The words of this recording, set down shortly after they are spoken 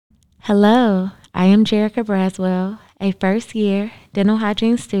Hello, I am Jerica Braswell, a first-year dental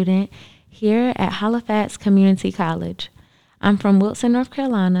hygiene student here at Halifax Community College. I'm from Wilson, North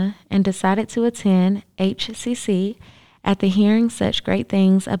Carolina, and decided to attend HCC after hearing such great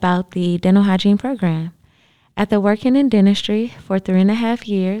things about the dental hygiene program. After working in dentistry for 3.5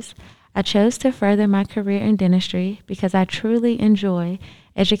 years, I chose to further my career in dentistry because I truly enjoy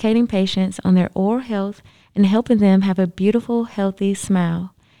educating patients on their oral health and helping them have a beautiful, healthy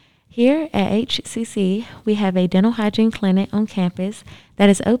smile. Here at HCC, we have a dental hygiene clinic on campus that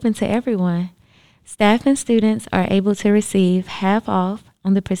is open to everyone. Staff and students are able to receive half off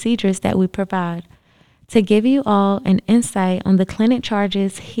on the procedures that we provide. To give you all an insight on the clinic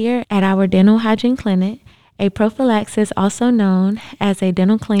charges here at our dental hygiene clinic, a prophylaxis, also known as a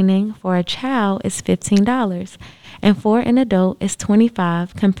dental cleaning for a child, is $15, and for an adult is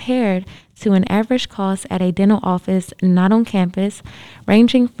 $25, compared to an average cost at a dental office not on campus,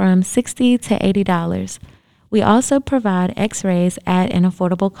 ranging from $60 to $80. We also provide x-rays at an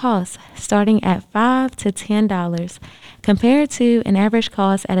affordable cost, starting at $5 to $10, compared to an average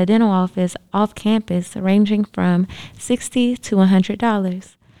cost at a dental office off campus, ranging from $60 to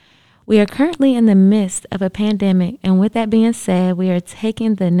 $100. We are currently in the midst of a pandemic, and with that being said, we are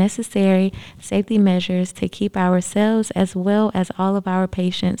taking the necessary safety measures to keep ourselves as well as all of our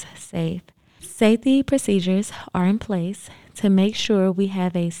patients safe. Safety procedures are in place to make sure we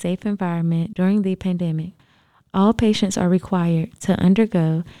have a safe environment during the pandemic. All patients are required to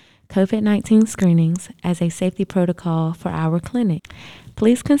undergo COVID-19 screenings as a safety protocol for our clinic.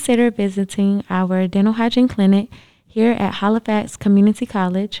 Please consider visiting our dental hygiene clinic here at Halifax Community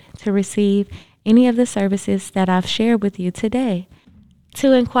College to receive any of the services that I've shared with you today.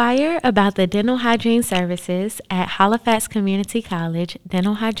 To inquire about the dental hygiene services at Halifax Community College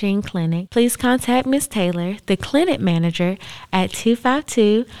Dental Hygiene Clinic, please contact Ms. Taylor, the clinic manager, at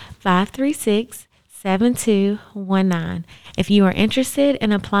 252-536-7219. If you are interested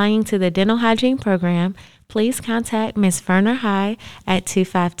in applying to the dental hygiene program, please contact Ms. Ferner High at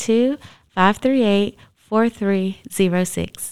 252-538-4306.